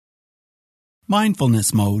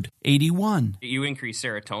Mindfulness Mode 81. You increase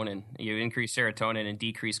serotonin. You increase serotonin and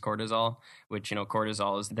decrease cortisol, which,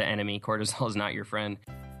 cortisol is the enemy. Cortisol is not your friend.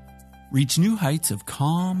 Reach new heights of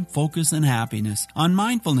calm, focus, and happiness on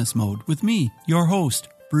Mindfulness Mode with me, your host,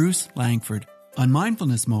 Bruce Langford. On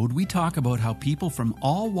Mindfulness Mode, we talk about how people from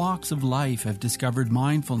all walks of life have discovered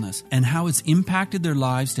mindfulness and how it's impacted their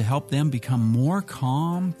lives to help them become more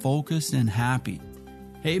calm, focused, and happy.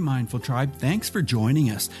 Hey, Mindful Tribe, thanks for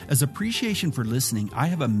joining us. As appreciation for listening, I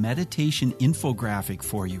have a meditation infographic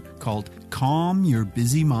for you called Calm Your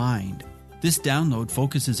Busy Mind. This download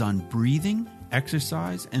focuses on breathing,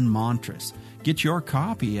 exercise, and mantras. Get your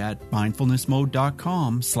copy at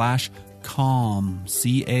mindfulnessmode.com/calm,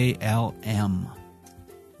 C-A-L-M.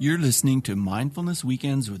 You're listening to Mindfulness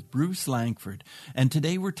Weekends with Bruce Langford, and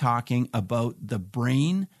today we're talking about the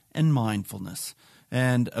brain and mindfulness.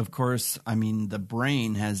 And of course, the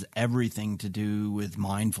brain has everything to do with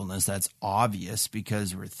mindfulness. That's obvious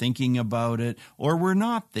because we're thinking about it or we're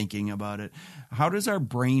not thinking about it. How does our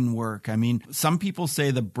brain work? Some people say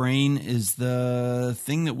the brain is the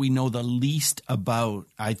thing that we know the least about.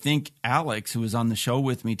 I think Alex, who was on the show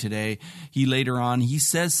with me today, he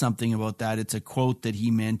says something about that. It's a quote that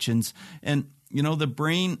he mentions. And the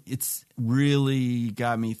brain, it's really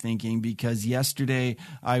got me thinking because yesterday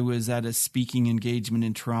I was at a speaking engagement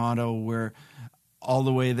in Toronto where all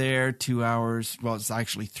the way there, 2 hours, well, it's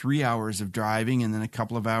actually 3 hours of driving and then a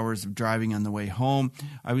couple of hours of driving on the way home.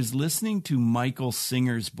 I was listening to Michael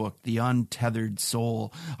Singer's book, The Untethered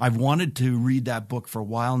Soul. I've wanted to read that book for a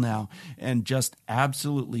while now and just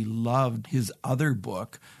absolutely loved his other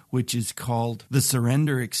book, which is called The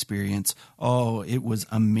Surrender Experience. Oh, it was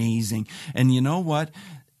amazing. And you know what?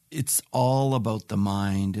 It's all about the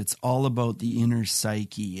mind. It's all about the inner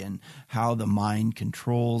psyche and how the mind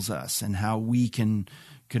controls us and how we can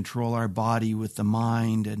control our body with the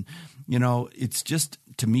mind. And, it's just,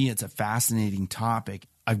 to me, it's a fascinating topic.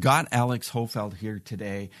 I've got Alex Hofeld here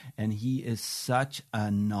today, and he is such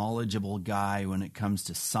a knowledgeable guy when it comes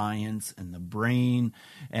to science and the brain.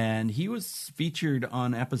 And he was featured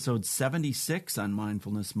on episode 76 on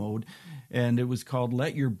Mindfulness Mode, and it was called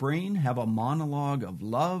Let Your Brain Have a Monologue of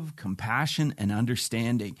Love, Compassion, and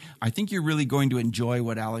Understanding. I think you're really going to enjoy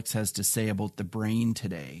what Alex has to say about the brain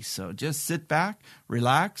today. So just sit back,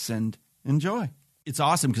 relax, and enjoy. It's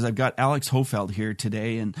awesome because I've got Alex Hofeld here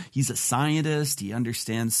today, and he's a scientist. He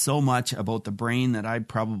understands so much about the brain that I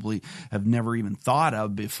probably have never even thought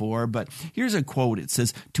of before. But here's a quote. It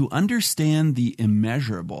says, "To understand the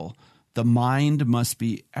immeasurable, the mind must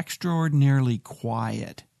be extraordinarily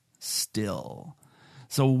quiet, still."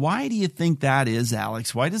 So why do you think that is,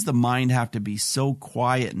 Alex? Why does the mind have to be so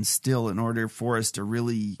quiet and still in order for us to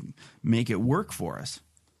really make it work for us?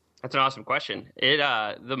 That's an awesome question.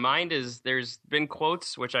 The mind is, there's been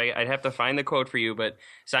quotes, which I'd have to find the quote for you, but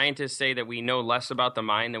scientists say that we know less about the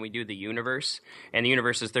mind than we do the universe. And the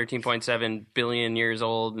universe is 13.7 billion years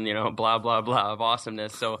old and, blah, blah, blah of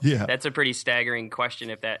awesomeness. So That's a pretty staggering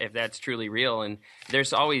question if that's truly real. And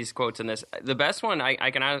there's always quotes in this. The best one,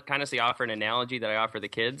 I can honestly offer an analogy that I offer the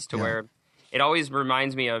kids to where it always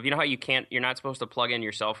reminds me of, how you're not supposed to plug in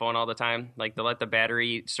your cell phone all the time. Like, to let the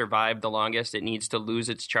battery survive the longest, it needs to lose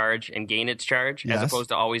its charge and gain its charge, as opposed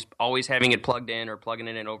to always having it plugged in or plugging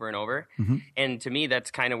it in over and over. Mm-hmm. And to me,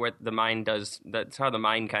 that's kind of what the mind does. That's how the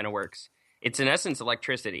mind kind of works. It's in essence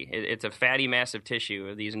electricity. It's a fatty mass of tissue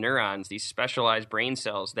of these neurons, these specialized brain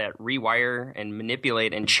cells that rewire and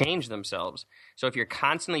manipulate and change themselves. So if you're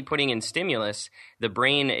constantly putting in stimulus, the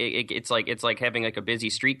brain it's like having like a busy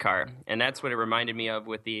streetcar, and that's what it reminded me of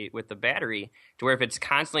with the battery. To where if it's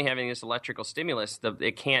constantly having this electrical stimulus,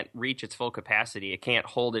 it can't reach its full capacity. It can't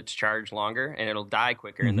hold its charge longer, and it'll die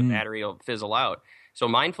quicker, and the battery will fizzle out. So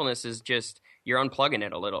mindfulness is just, you're unplugging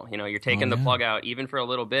it a little. You're taking the plug out even for a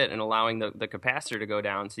little bit and allowing the capacitor to go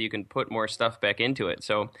down so you can put more stuff back into it.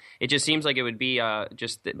 So it just seems like it would be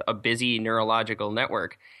just a busy neurological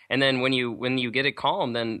network. And then when you get it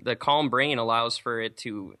calm, then the calm brain allows for it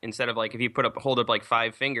to, instead of like if you hold up like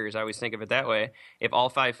 5 fingers, I always think of it that way. If all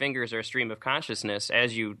 5 fingers are a stream of consciousness,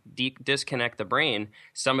 as you disconnect the brain,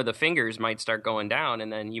 some of the fingers might start going down,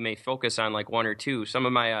 and then you may focus on like 1 or 2. Some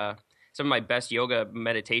of my best yoga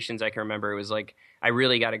meditations I can remember, it was like I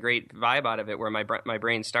really got a great vibe out of it, where my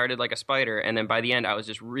brain started like a spider, and then by the end I was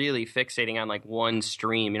just really fixating on like one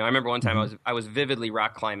stream. I remember one time I was vividly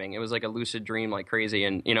rock climbing. It was like a lucid dream like crazy,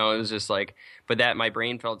 and it was just like, but that my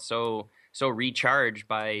brain felt so recharged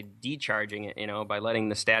by decharging it, by letting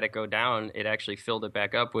the static go down. It actually filled it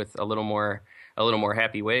back up with a little more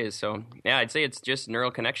happy ways. So yeah, I'd say it's just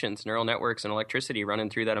neural connections, neural networks, and electricity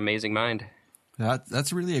running through that amazing mind.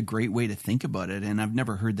 That's really a great way to think about it, and I've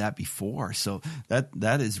never heard that before. So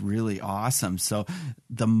that is really awesome. So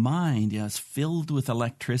the mind is filled with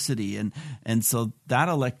electricity, and so that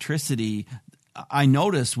electricity, I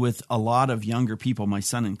notice with a lot of younger people, my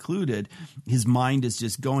son included, his mind is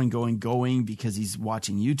just going because he's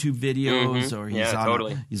watching YouTube videos or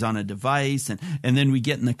he's on a device. And then we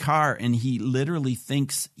get in the car and he literally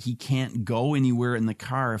thinks he can't go anywhere in the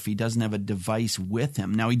car if he doesn't have a device with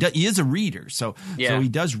him. Now, he is a reader, so he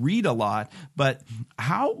does read a lot. But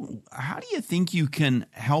how do you think you can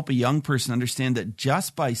help a young person understand that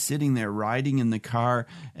just by sitting there riding in the car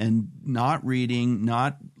and not reading,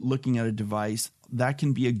 not looking at a device, that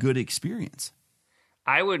can be a good experience?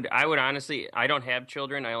 I would honestly, I don't have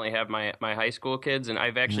children. I only have my high school kids, and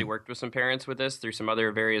I've actually worked with some parents with this through some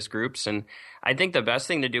other various groups. And I think the best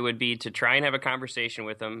thing to do would be to try and have a conversation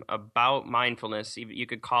with them about mindfulness. You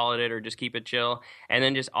could call it or just keep it chill, and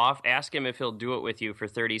then just ask him if he'll do it with you for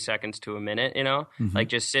 30 seconds to a minute, like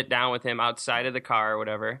just sit down with him outside of the car or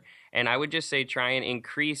whatever. And I would just say try and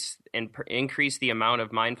increase the amount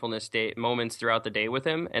of mindfulness moments throughout the day with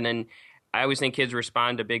him. And then I always think kids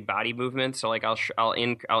respond to big body movements. So like I'll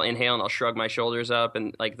inhale and I'll shrug my shoulders up,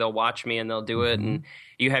 and like they'll watch me and they'll do it. And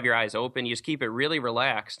you have your eyes open. You just keep it really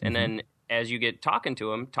relaxed. And then as you get talking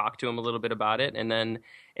to him, talk to him a little bit about it, and then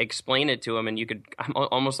explain it to him. And you could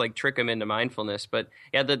almost like trick him into mindfulness. But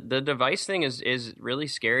yeah, the device thing is really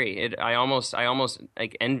scary. I almost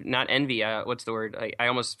like not envy. What's the word? I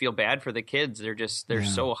almost feel bad for the kids. They're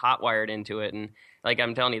so hot wired into it. And like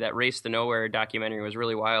I'm telling you, that Race to Nowhere documentary was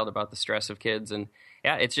really wild about the stress of kids. And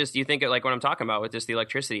yeah, it's just, you think of like what I'm talking about with just the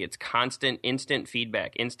electricity. It's constant, instant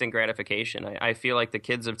feedback, instant gratification. I feel like the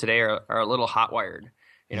kids of today are a little hot wired.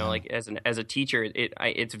 Like as a teacher,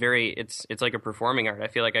 it's like a performing art. I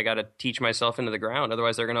feel like I got to teach myself into the ground,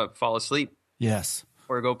 otherwise they're gonna fall asleep. Yes.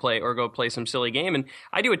 Or go play some silly game, and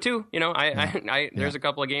I do it too. There's a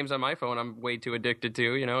couple of games on my phone I'm way too addicted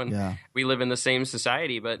to. And we live in the same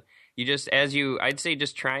society, but I'd say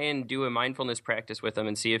just try and do a mindfulness practice with him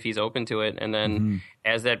and see if he's open to it. And then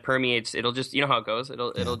as that permeates, it'll just, how it goes.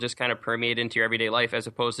 It'll just kind of permeate into your everyday life, as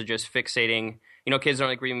opposed to just fixating. Kids don't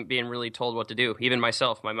like being really told what to do. Even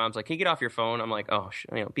myself, my mom's like, "Can you get off your phone?" I'm like, "Oh,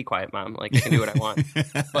 be quiet, Mom. Like, I can do what I want."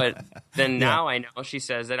 But then now I know she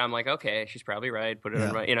says that, I'm like, okay, she's probably right. Put it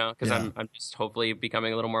on right, because I'm just hopefully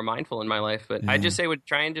becoming a little more mindful in my life. But I just say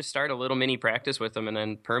try and just start a little mini practice with them, and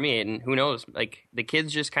then permeate. And who knows? Like the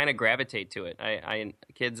kids just kind of gravitate to it.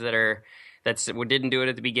 Kids that didn't do it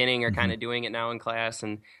at the beginning are kind of doing it now in class,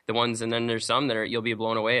 and then there's some that you'll be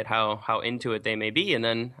blown away at how into it they may be. And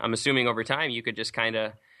then I'm assuming over time you could just kind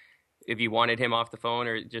of, if you wanted him off the phone,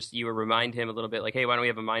 or just you would remind him a little bit, like, hey, why don't we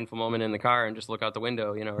have a mindful moment in the car and just look out the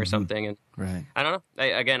window, or something. And right. I don't know.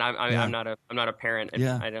 I'm not a parent.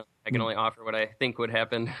 And I can only offer what I think would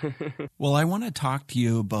happen. Well, I want to talk to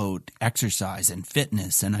you about exercise and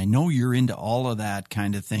fitness, and I know you're into all of that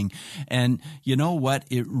kind of thing. And you know what?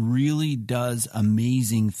 It really does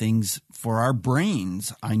amazing things for our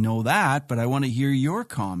brains. I know that, but I want to hear your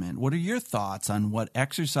comment. What are your thoughts on what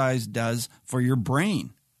exercise does for your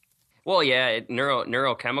brain? Well, yeah,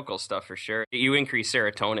 neurochemical stuff for sure. You increase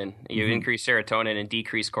serotonin. You increase serotonin and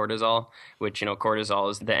decrease cortisol, which, cortisol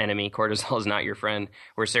is the enemy. Cortisol is not your friend,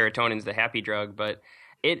 where serotonin is the happy drug. But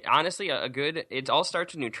it honestly, it all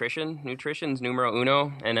starts with nutrition. Nutrition's numero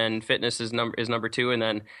uno, and then fitness is number two. And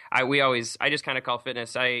then I just kind of call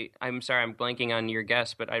fitness. I'm sorry, I'm blanking on your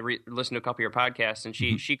guest, but I listened to a couple of your podcasts, and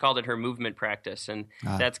she called it her movement practice, and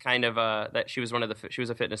that's kind of that she was she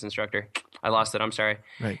was a fitness instructor. I lost it. I'm sorry.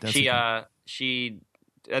 Right.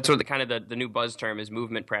 That's what the new buzz term is,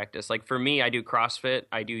 movement practice. Like for me, I do CrossFit,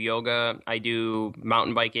 I do yoga, I do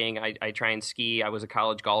mountain biking, I try and ski. I was a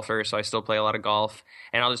college golfer, so I still play a lot of golf,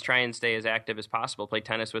 and I'll just try and stay as active as possible, play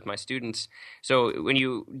tennis with my students. So when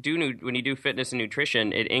you do fitness and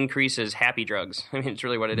nutrition, it increases happy drugs. I mean, it's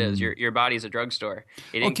really what it is. Your body's a drugstore.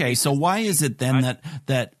 Okay, so why is it then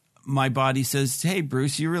that my body says, hey,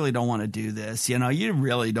 Bruce, you really don't want to do this. You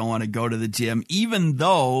really don't want to go to the gym, even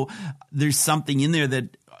though there's something in there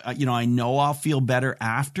that, I know I'll feel better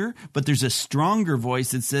after, but there's a stronger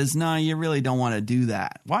voice that says, no, you really don't want to do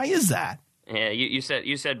that. Why is that? Yeah, you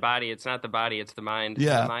said body. It's not the body; it's the mind.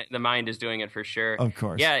 Yeah, the mind is doing it for sure. Of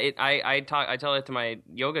course. Yeah, I tell it to my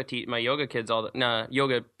yoga kids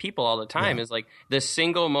yoga people all the time. Is like the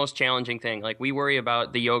single most challenging thing. Like we worry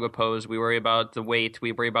about the yoga pose, we worry about the weight,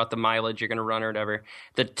 we worry about the mileage you're going to run or whatever.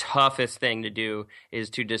 The toughest thing to do is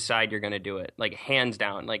to decide you're going to do it. Like hands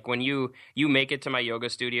down. Like when you make it to my yoga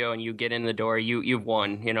studio and you get in the door, you've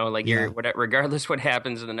won. Regardless what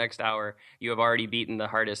happens in the next hour, you have already beaten the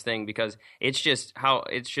hardest thing, because it's just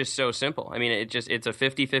so simple. I mean, it's a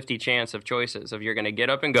 50-50 chance of choices of you're going to get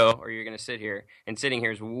up and go or you're going to sit here. And sitting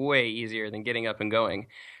here is way easier than getting up and going.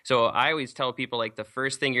 So I always tell people, like, the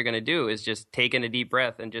first thing you're going to do is just take in a deep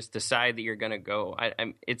breath and just decide that you're going to go.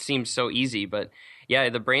 It seems so easy, but yeah,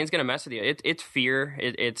 the brain's going to mess with you. It's fear.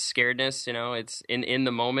 It's scaredness, it's in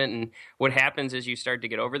the moment. And what happens is you start to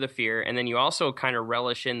get over the fear, and then you also kind of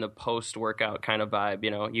relish in the post-workout kind of vibe.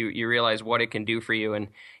 You realize what it can do for you. And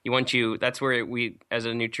that's where we, as a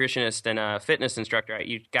nutritionist and a fitness instructor,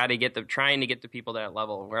 you got to trying to get the people to that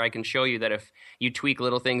level where I can show you that if you tweak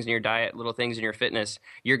little things in your diet, little things in your fitness,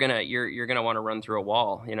 you're going to want to run through a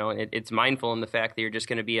wall. It's mindful in the fact that you're just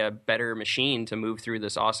going to be a better machine to move through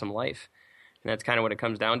this awesome life. And that's kind of what it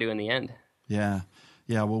comes down to in the end. Yeah.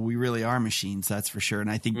 Yeah. Well, we really are machines. That's for sure. And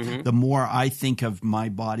I think the more I think of my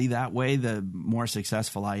body that way, the more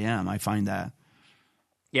successful I am. I find that.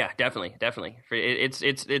 Yeah, definitely.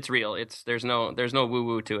 It's real. There's no woo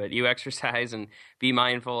woo to it. You exercise and be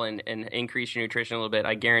mindful and increase your nutrition a little bit.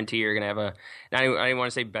 I guarantee you're gonna have I don't want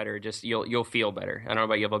to say better, just you'll feel better. I don't know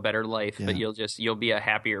about you have a better life, but you'll be a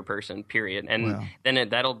happier person. Period. And then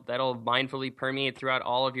that'll mindfully permeate throughout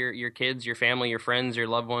all of your kids, your family, your friends, your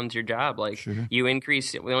loved ones, your job. Like you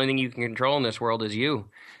increase. The only thing you can control in this world is you.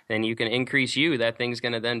 And you can increase you. That thing's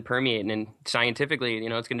gonna then permeate, and then scientifically,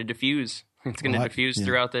 it's gonna diffuse. It's going to diffuse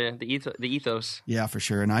throughout the ethos. Yeah, for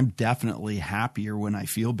sure. And I'm definitely happier when I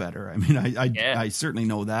feel better. I mean, I certainly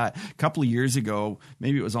know that. A couple of years ago,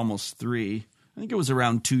 maybe it was almost 3. I think it was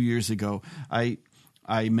around 2 years ago.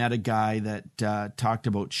 I met a guy that talked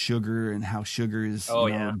about sugar and how sugar is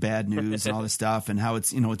bad news and all this stuff, and how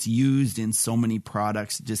it's it's used in so many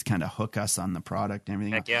products to just kind of hook us on the product and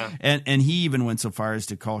everything. Heck yeah. And he even went so far as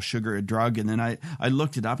to call sugar a drug. And then I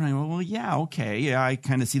looked it up and I went, well, yeah, okay, yeah, I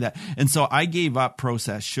kind of see that. And so I gave up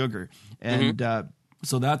processed sugar, and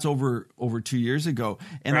so that's over 2 years ago.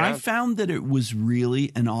 And I found that it was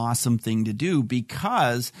really an awesome thing to do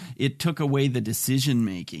because it took away the decision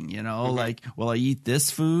making, like, will I eat this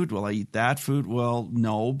food? Will I eat that food? Well,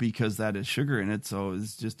 no, because that is sugar in it. So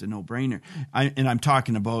it's just a no brainer. And I'm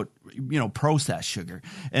talking about, processed sugar.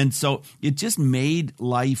 And so it just made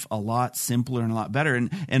life a lot simpler and a lot better.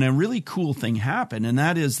 And a really cool thing happened. And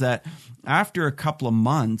that is that after a couple of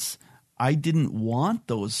months, I didn't want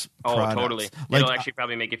those products. Oh, totally. It'll actually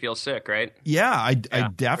probably make you feel sick, right? Yeah, I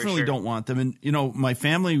definitely don't want them. And, my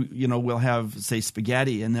family, will have, say,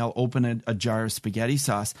 spaghetti, and they'll open a jar of spaghetti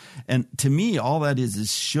sauce. And to me, all that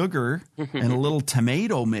is sugar and a little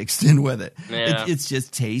tomato mixed in with it. Yeah. It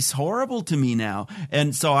just tastes horrible to me now.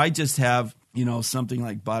 And so I just have something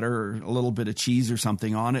like butter or a little bit of cheese or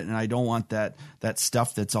something on it. And I don't want that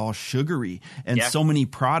stuff that's all sugary. And so many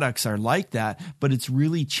products are like that, but it's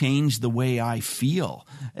really changed the way I feel.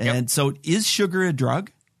 And so is sugar a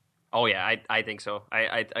drug? Oh yeah, I think so.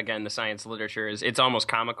 I again, the science literature it's almost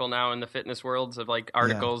comical now in the fitness worlds of like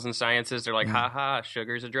articles and sciences. They're like, ha,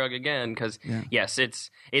 sugar's a drug again. Because yes, it's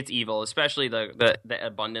evil, especially the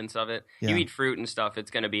abundance of it. You eat fruit and stuff,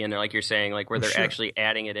 it's going to be in there, like you're saying, like where they're actually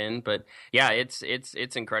adding it in. But yeah, it's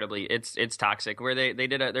incredibly it's toxic. Where they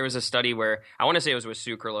did there was a study where I want to say it was with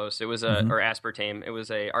sucralose. It was or aspartame. It was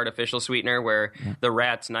a artificial sweetener where the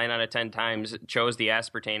rats 9 out of 10 times chose the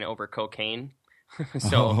aspartame over cocaine.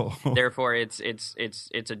 So therefore it's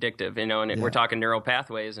addictive, and we're talking neural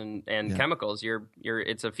pathways and chemicals.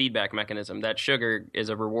 It's a feedback mechanism. That sugar is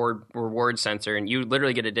a reward sensor, and you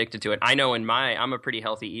literally get addicted to it. I know I'm a pretty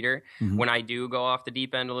healthy eater. When I do go off the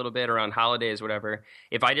deep end a little bit around holidays, whatever,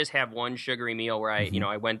 if I just have one sugary meal where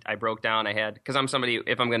I broke down, because I'm somebody,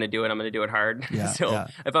 if I'm going to do it, I'm going to do it hard. If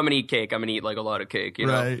I'm going to eat cake, I'm going to eat like a lot of cake,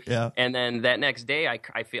 Right, yeah. And then that next day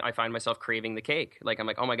I find myself craving the cake. Like I'm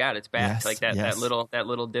like, oh my God, it's back. That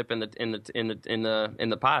little dip in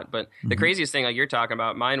the pot. But the craziest thing, like you're talking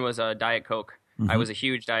about, mine was a Diet Coke. I was a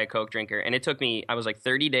huge Diet Coke drinker, and it took me, I was like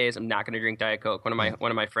 30 days, I'm not going to drink Diet Coke. One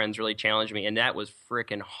of my friends really challenged me, and that was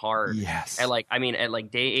freaking hard. Yes. At like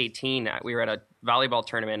day 18, we were at a volleyball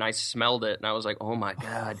tournament, and I smelled it, and I was like, oh my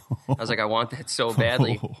God. I was like, I want that so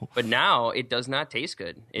badly. But now it does not taste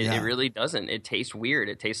good. It really doesn't. It tastes weird.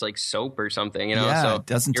 It tastes like soap or something, Yeah, so it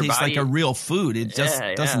doesn't taste like a real food. It just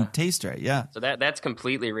doesn't taste right. Yeah. So that's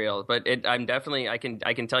completely real. But I'm definitely, I can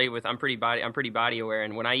tell you I'm pretty body aware,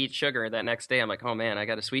 and when I eat sugar that next day, I'm like, oh man, I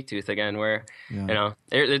got a sweet tooth again. Where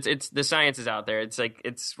it's the science is out there. It's like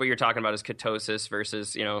it's what you're talking about is ketosis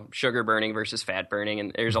versus sugar burning versus fat burning,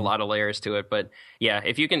 and there's a lot of layers to it. But yeah,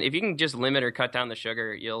 if you can just limit or cut down the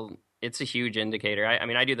sugar, it's a huge indicator.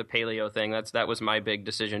 I do the paleo thing. That was my big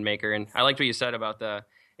decision maker, and I liked what you said about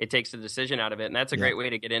it takes the decision out of it, and that's a great way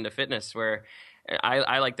to get into fitness. Where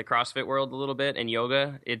I like the CrossFit world a little bit and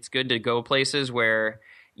yoga. It's good to go places where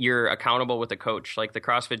you're accountable with a coach. Like the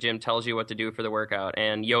CrossFit gym tells you what to do for the workout,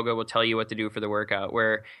 and yoga will tell you what to do for the workout,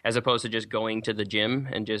 where as opposed to just going to the gym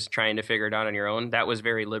and just trying to figure it out on your own. That was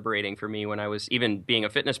very liberating for me when I was even being a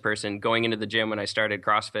fitness person, going into the gym when I started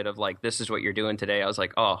CrossFit of like, this is what you're doing today. I was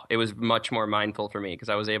like, oh, it was much more mindful for me because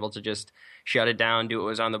I was able to just shut it down, do what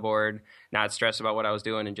was on the board, not stress about what I was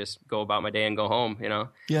doing, and just go about my day and go home, you know?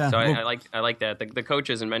 Yeah. So Well, I like that. The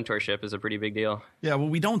coaches and mentorship is a pretty big deal. yeah, well,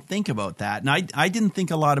 we don't think about that. And I didn't think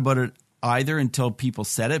a lot about it either until people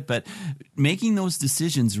said it, but making those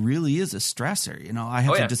decisions really is a stressor. You know, I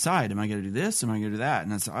have to decide, am I going to do this? Am I going to do that?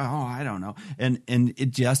 And it's, I don't know. And it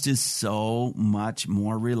just is so much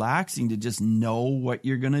more relaxing to just know what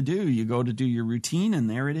you're going to do. You go to do your routine and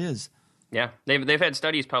there it is. Yeah, they've had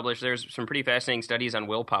studies published. There's some pretty fascinating studies on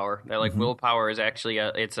willpower. They're like willpower is actually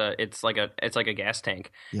it's like a gas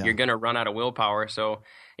tank. Yeah. You're gonna run out of willpower. So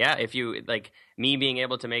yeah, if you like me being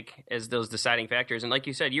able to make as those deciding factors, and like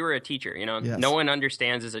you said, you were a teacher. You know, Yes. no one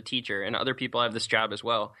understands as a teacher, and other people have this job as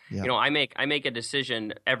well. Yeah. You know, I make a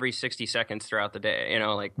decision every 60 seconds throughout the day. You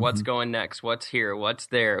know, like what's going next, what's here, what's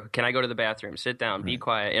there. Can I go to the bathroom? Sit down, be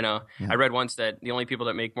quiet. You know, I read once that the only people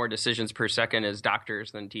that make more decisions per second is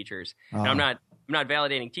doctors than teachers. And I'm not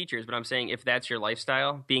validating teachers, but I'm saying if that's your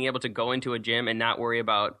lifestyle, being able to go into a gym and not worry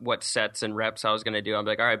about what sets and reps I was going to do. I'm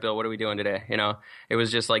like, all right, Bill, what are we doing today? You know, it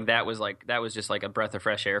was just like that was just like a breath of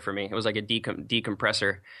fresh air for me. It was like a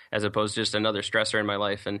decompressor as opposed to just another stressor in my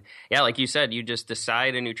life. And yeah, like you said, you just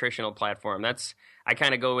decide a nutritional platform. I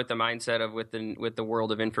kind of go with the mindset of with the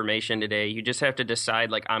world of information today. You just have to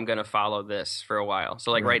decide, like, I'm going to follow this for a while.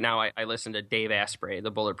 So, like, right now, I listen to Dave Asprey,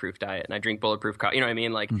 the Bulletproof Diet, and I drink Bulletproof coffee. You know what I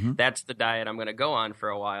mean? Like, that's the diet I'm going to go on for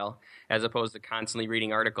a while, as opposed to constantly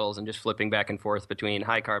reading articles and just flipping back and forth between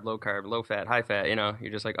high carb, low fat, high fat. You know,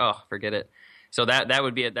 you're just like, oh, forget it. So that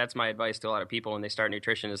would be it. That's my advice to a lot of people when they start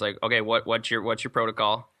nutrition is like, okay, what's your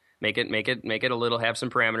protocol? Make it a little, have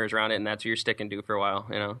some parameters around it, and that's what you're sticking to for a while,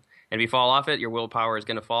 you know. And if you fall off it, your willpower is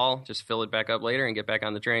going to fall. Just fill it back up later and get back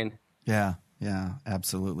on the train. Yeah,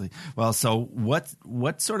 absolutely. Well, so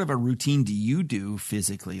what sort of a routine do you do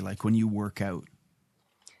physically, like when you work out?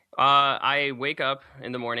 I wake up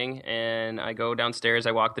in the morning and I go downstairs.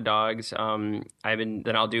 I walk the dogs. I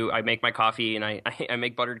make my coffee and I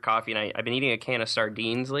make buttered coffee, and I've been eating a can of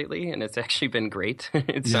sardines lately, and it's actually been great.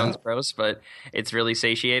 It sounds gross, but it's really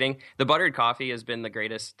satiating. The buttered coffee has been the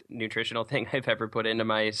greatest nutritional thing I've ever put into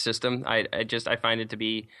my system. I find it to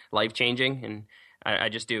be life changing, and I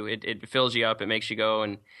just do. It fills you up. It makes you go.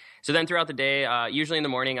 And so then throughout the day, usually in the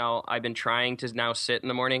morning, I've been trying to now sit in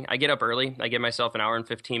the morning. I get up early. I give myself an hour and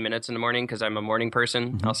 15 minutes in the morning because I'm a morning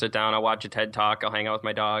person. I'll sit down. I'll watch a TED Talk. I'll hang out with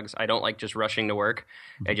my dogs. I don't like just rushing to work.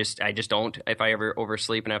 I just don't. If I ever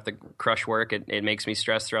oversleep and have to crush work, it makes me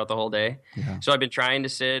stress throughout the whole day. Yeah. So I've been trying to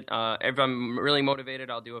sit. If I'm really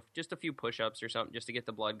motivated, I'll do just a few push-ups or something just to get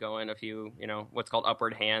the blood going. A few, what's called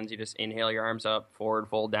upward hands. You just inhale your arms up, forward,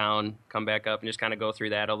 fold down, come back up, and just kind of go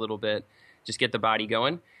through that a little bit. Just get the body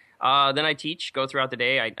going. Then I teach, go throughout the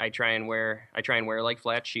day. I try and wear like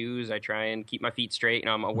flat shoes. I try and keep my feet straight.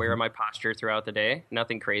 I'm aware of my posture throughout the day.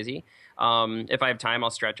 Nothing crazy. If I have time,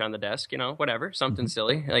 I'll stretch on the desk, whatever, something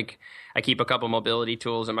silly. Like I keep a couple mobility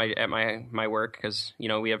tools at my work because,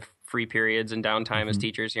 we have free periods and downtime as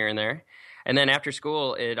teachers here and there. And then after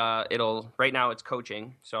school, right now it's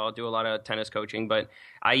coaching. So I'll do a lot of tennis coaching, but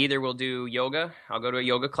I either will do yoga. I'll go to a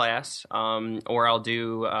yoga class, or I'll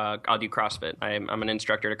do CrossFit. I'm an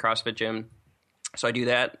instructor at a CrossFit gym. So I do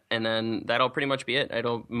that, and then that'll pretty much be it.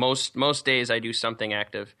 Most days I do something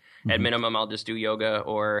active. At minimum, I'll just do yoga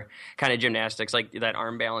or kind of gymnastics, like that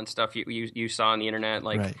arm balance stuff you saw on the internet,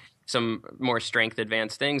 like right. Some more strength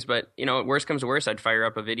advanced things. But worst comes to worst, I'd fire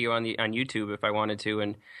up a video on YouTube if I wanted to,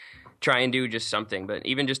 and try and do just something. But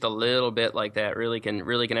even just a little bit like that really can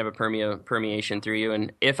have a permeation through you.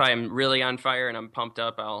 And if I'm really on fire and I'm pumped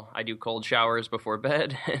up, I do cold showers before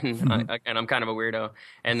bed, and I'm kind of a weirdo.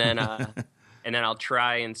 And then and then I'll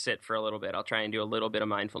try and sit for a little bit. I'll try and do a little bit of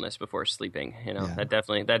mindfulness before sleeping. That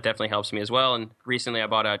definitely helps me as well. And recently I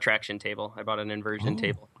bought a traction table. I bought an inversion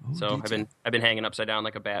table. So I've been hanging upside down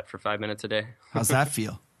like a bat for 5 minutes a day. How's that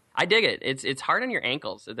feel? I dig it. It's hard on your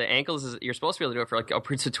ankles. The ankles you're supposed to be able to do it for like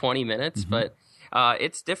upwards of 20 minutes, but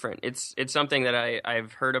it's different. It's something that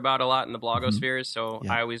I've heard about a lot in the blogospheres, so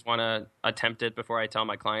I always want to attempt it before I tell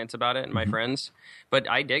my clients about it and my friends. But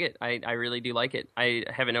I dig it. I really do like it. I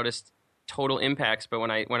haven't noticed total impacts, but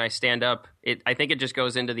when I stand up, I think it just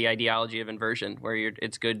goes into the ideology of inversion, where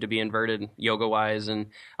it's good to be inverted yoga wise and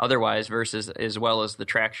otherwise, versus as well as the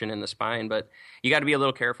traction in the spine. But you got to be a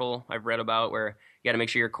little careful. I've read about where you got to make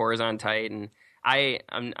sure your core is on tight, and I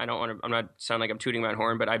don't want to. I'm not sound like I'm tooting my own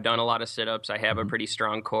horn, but I've done a lot of sit-ups. I have a pretty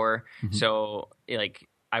strong core, so like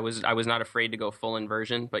I was not afraid to go full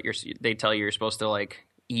inversion. But they tell you you're supposed to like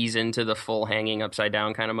ease into the full hanging upside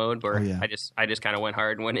down kind of mode. Where I just kind of went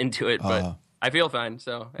hard and went into it, but I feel fine.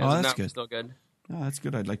 So that's good. Still good. Oh, that's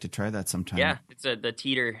good. I'd like to try that sometime. Yeah, it's the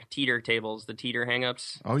teeter tables, the teeter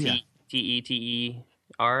hang-ups. Oh, yeah. TETER,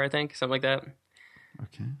 I think, something like that.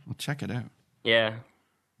 Okay, well, check it out. Yeah.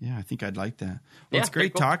 Yeah, I think I'd like that. Well, it's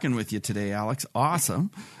great talking with you today, Alex.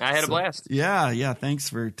 Awesome. I had a blast. Yeah. Thanks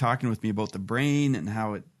for talking with me about the brain and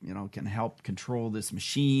how it, can help control this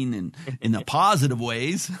machine and in the positive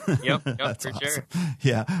ways. Yep, That's for awesome. sure.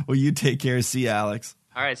 Yeah. Well, you take care. See you, Alex.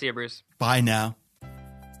 All right. See you, Bruce. Bye now.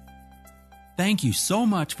 Thank you so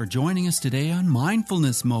much for joining us today on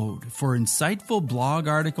Mindfulness Mode. For insightful blog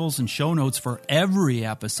articles and show notes for every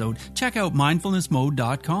episode, check out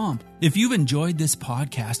mindfulnessmode.com. If you've enjoyed this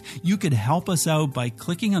podcast, you could help us out by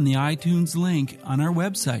clicking on the iTunes link on our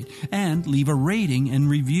website and leave a rating and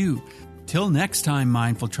review. Till next time,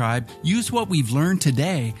 Mindful Tribe, use what we've learned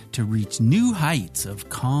today to reach new heights of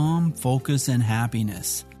calm, focus, and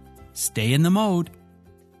happiness. Stay in the mode.